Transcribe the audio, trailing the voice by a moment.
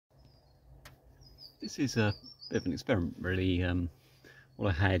This is a bit of an experiment really. What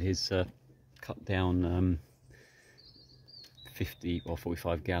I had is cut down 50 or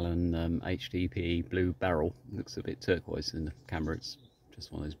 45 gallon HDPE blue barrel. It looks a bit turquoise in the camera, it's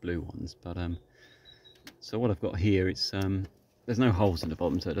just one of those blue ones. But so what I've got here, it's there's no holes in the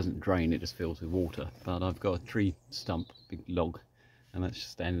bottom, so it doesn't drain, it just fills with water. But I've got a tree stump, big log, and that's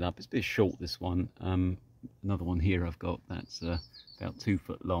just standing up. It's a bit short, this one. Another one here I've got that's about 2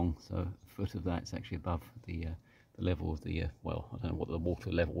 foot long, so a foot of that's actually above the level of the well, I don't know what the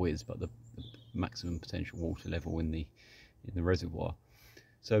water level is, but the maximum potential water level in the reservoir.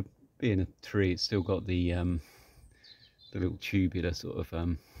 So being a tree, it's still got the little tubular sort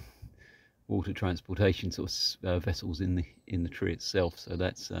of water transportation sort of vessels in the tree itself. So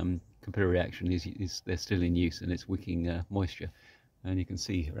that's capillary reaction is they're still in use, and it's wicking moisture. And you can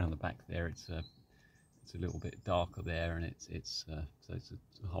see around the back there, it's a little bit darker there, and it's a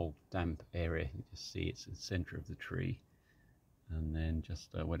whole damp area. You just see it's the centre of the tree, and then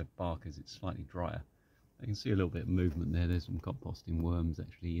just where the bark is, it's slightly drier. You can see a little bit of movement there. There's some composting worms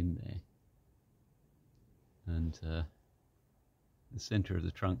actually in there, and the centre of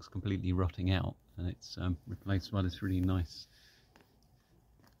the trunk's completely rotting out, and it's replaced by this really nice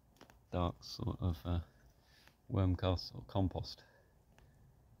dark sort of worm cast or compost.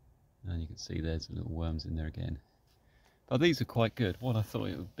 And you can see there's little worms in there again. But these are quite good. What I thought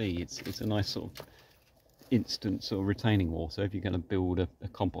it would be, it's a nice sort of instant sort of retaining wall. So if you're going to build a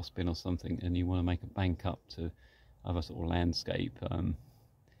compost bin or something and you want to make a bank up to other sort of landscape,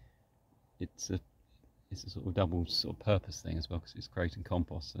 it's a sort of double sort of purpose thing as well, because it's creating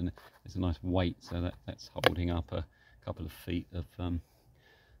compost and it's a nice weight, so that's holding up a couple of feet of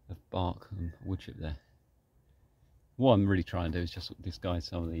bark and wood chip there. What I'm really trying to do is just disguise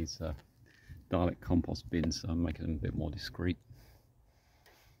some of these Dalek compost bins, so I'm making them a bit more discreet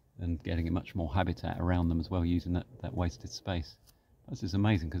and getting a much more habitat around them as well, using that wasted space. This is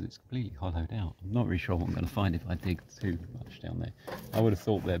amazing because it's completely hollowed out. I'm not really sure what I'm going to find if I dig too much down there. I would have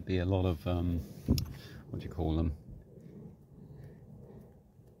thought there'd be a lot of what do you call them?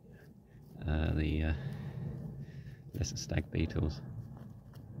 Lesser stag beetles.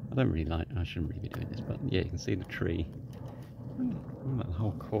 I shouldn't really be doing this, but yeah, you can see the tree. That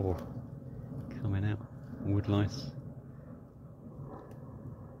whole core coming out. Wood lice.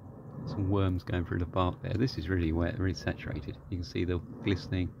 Some worms going through the bark there. This is really wet, really saturated. You can see the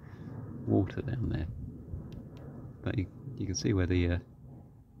glistening water down there. But you can see where the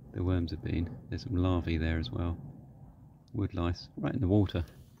worms have been. There's some larvae there as well. Wood lice right in the water.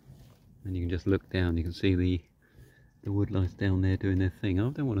 And you can just look down, you can see the wood lice down there doing their thing. I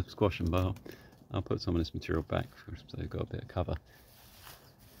don't want to squash them, but I'll put some of this material back so they've got a bit of cover.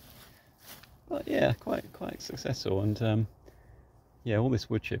 But yeah, quite successful, and yeah, all this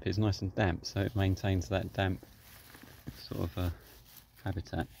wood chip is nice and damp, so it maintains that damp sort of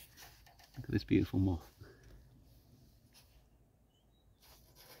habitat. Look at this beautiful moth.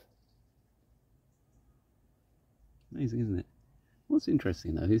 Amazing, isn't it? What's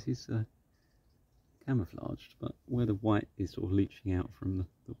interesting though is it's camouflaged, but where the white is sort of leaching out from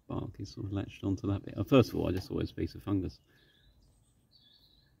the bark is sort of latched onto that bit. First of all, I just thought it was a piece of fungus.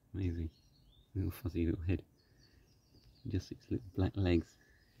 Amazing. Little fuzzy little head. Just its little black legs.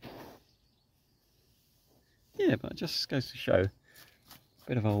 Yeah, but it just goes to show a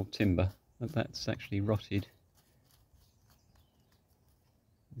bit of old timber that's actually rotted.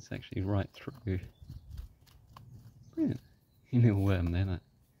 It's actually right through. Brilliant. Little worm there, that.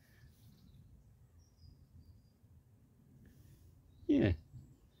 Yeah,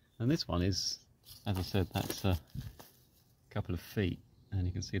 and this one is, as I said, that's a couple of feet, and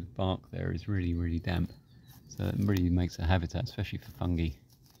you can see the bark there is really damp, so it really makes a habitat, especially for fungi.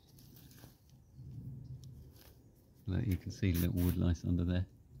 Look, you can see the little wood lice under there,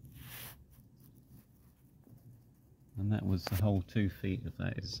 and that was the whole 2 feet of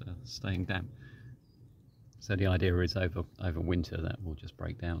that is staying damp. So the idea is over winter that will just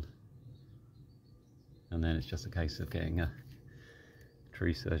break down, and then it's just a case of getting a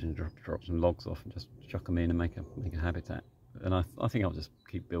tree surgeon drop some logs off and just chuck them in and make a habitat. And I think I'll just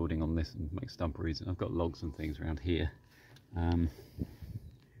keep building on this and make stumperies, and I've got logs and things around here. I'm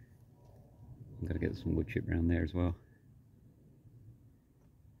going to get some wood chip around there as well.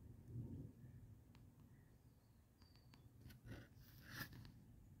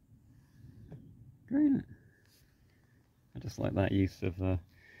 Great, isn't it? I just like that use of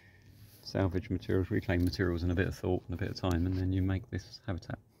salvage materials, reclaimed materials, and a bit of thought and a bit of time, and then you make this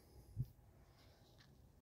habitat.